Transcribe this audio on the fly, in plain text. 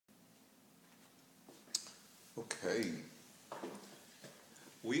Okay.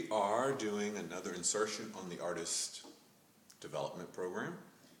 We are doing another insertion on the artist development program.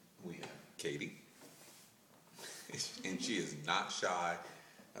 We have Katie, and she is not shy.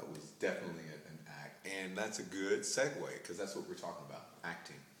 That was definitely an act, and that's a good segue because that's what we're talking about,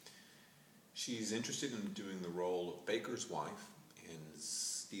 acting. She's interested in doing the role of Baker's wife in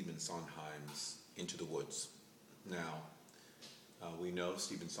Stephen Sondheim's Into the Woods. Now, we know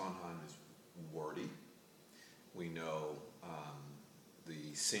Stephen Sondheim is wordy. We know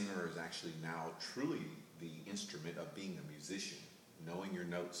the singer is actually now truly the instrument of being a musician, knowing your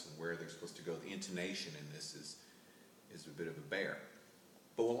notes and where they're supposed to go. The intonation in this is a bit of a bear.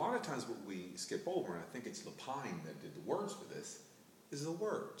 But a lot of times what we skip over, and I think it's Lapine that did the words for this, is the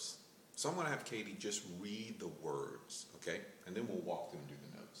words. So I'm going to have Katie just read the words, okay? And then we'll walk through and do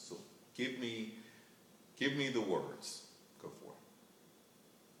the notes. So give me the words. Go for it.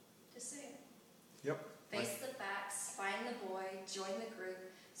 Just say it. Yep. Face the facts, find the boy, join the group,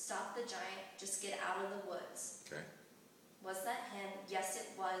 stop the giant, just get out of the woods. Okay. Was that him? Yes, it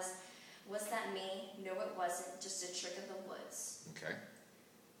was. Was that me? No, it wasn't. Just a trick of the woods. Okay.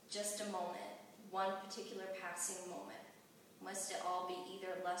 Just a moment. One particular passing moment. Must it all be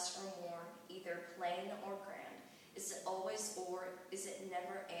either less or more, either plain or grand? Is it always or? Is it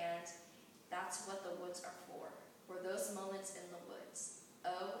never and? That's what the woods are for. Were those moments in the woods.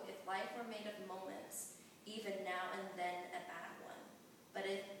 Oh, if life were made of moments, even now and then a bad one. But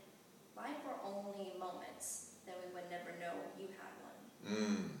if life were only moments, then we would never know you had one.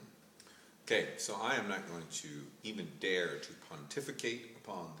 Okay, so I am not going to even dare to pontificate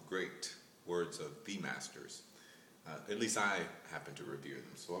upon the great words of the masters. At least I happen to revere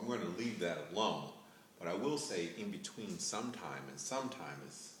them. So I'm going to leave that alone. But I will say in between sometime and sometime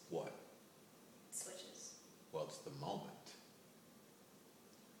is what? Switches. Well, it's the moment.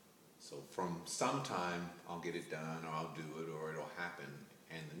 So from sometime, I'll get it done, or I'll do it, or it'll happen.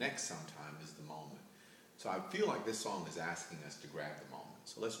 And the next sometime is the moment. So I feel like this song is asking us to grab the moment.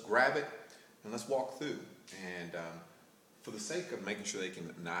 So let's grab it and let's walk through. And for the sake of making sure the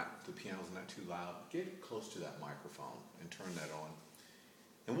piano's not too loud, get close to that microphone and turn that on.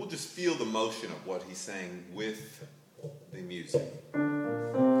 And we'll just feel the motion of what he's saying with the music.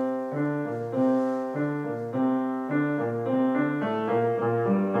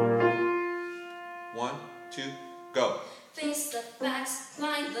 One, two, go. Face the facts,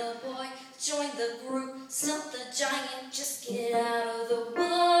 find the boy, join the group, stop the giant, just get out of the woods.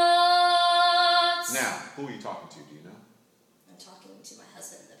 Now, who are you talking to? Do you know? I'm talking to my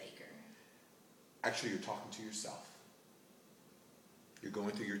husband, the baker. Actually, you're talking to yourself. You're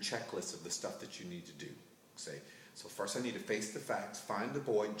going through your checklist of the stuff that you need to do. Say, so first I need to face the facts, find the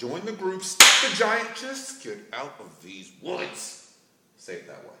boy, join the group, stop the giant, just get out of these woods. Say it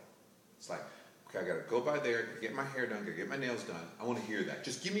that way. It's like, okay, I got to go by there, get my hair done, got to get my nails done. I want to hear that.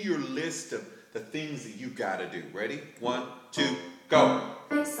 Just give me your list of the things that you got to do. Ready? One, two, go.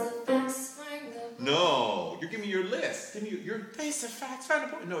 Face the facts, find the boy. No, you're giving me your list. Give me your face the facts, find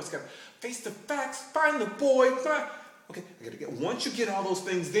the boy. No, it's got face the facts, find the boy. Okay, I got to get. Once you get all those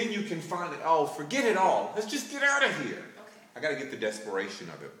things, then you can find it. Oh, forget it all. Let's just get out of here. Okay. I got to get the desperation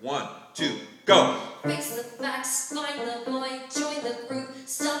of it. One, two, go. Face the facts, find the boy, join the group,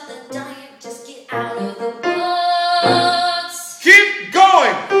 stop the giant, just get out of the woods. Keep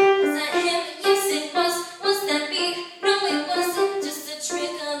going. Was that him? Yes, it was. Was that me? No, it wasn't. Just a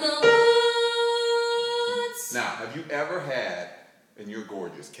trick of the woods. Now, have you ever had, and you're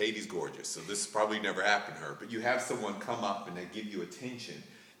gorgeous, Katie's gorgeous, so this probably never happened to her, but you have someone come up and they give you attention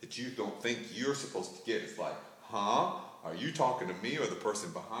that you don't think you're supposed to get. It's like, huh? Are you talking to me or the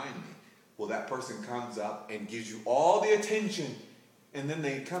person behind me? Well, that person comes up and gives you all the attention, and then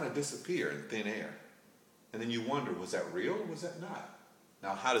they kind of disappear in thin air. And then you wonder, was that real or was that not?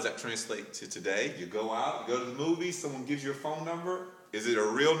 Now, how does that translate to today? You go out, you go to the movies, someone gives you a phone number. Is it a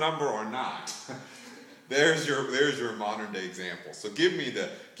real number or not? There's your modern day example. So give me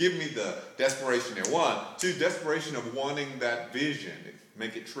the desperation there. One, two, desperation of wanting that vision.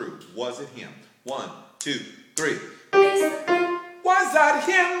 Make it true. Was it him? One, two, three. Was that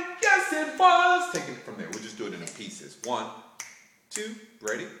him? Yes, it was. Take it from there. We'll just do it in pieces. One, two,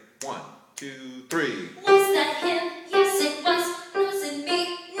 ready? One, two, three. Was that him? Yes, it was. Was it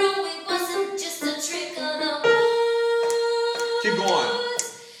me? No, it wasn't. Just a trick of the woods. Keep going.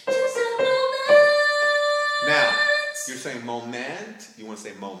 Just a moment. Now, you're saying moment. You want to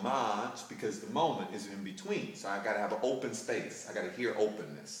say moment because the moment is in between. So I got to have an open space. I got to hear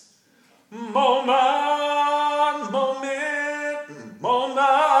openness. Moment,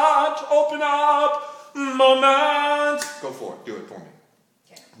 open up, moment. Go for it. Do it for me.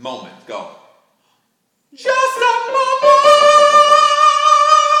 Okay. Moment. Go. Just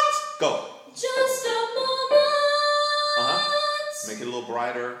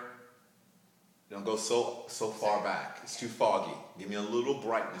so far back. It's too foggy. Give me a little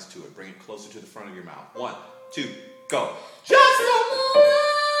brightness to it. Bring it closer to the front of your mouth. 1, 2, go. Just a moment.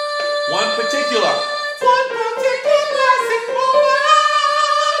 One particular passing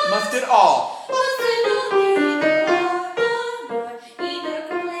moment. Must it all.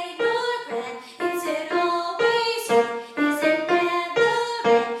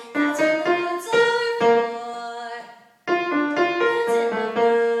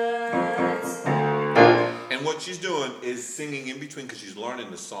 What she's doing is singing in between because she's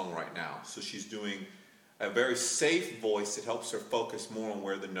learning the song right now. So she's doing a very safe voice that helps her focus more on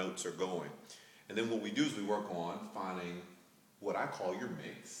where the notes are going. And then what we do is we work on finding what I call your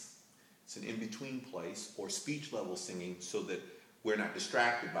mix. It's an in-between place or speech level singing so that we're not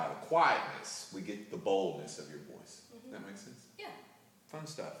distracted by the quietness. We get the boldness of your voice. Does that make sense? Yeah. Fun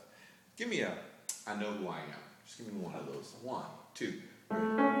stuff. Give me a I know who I am. Just give me one of those. 1, 2, 3.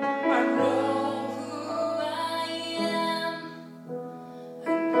 I know who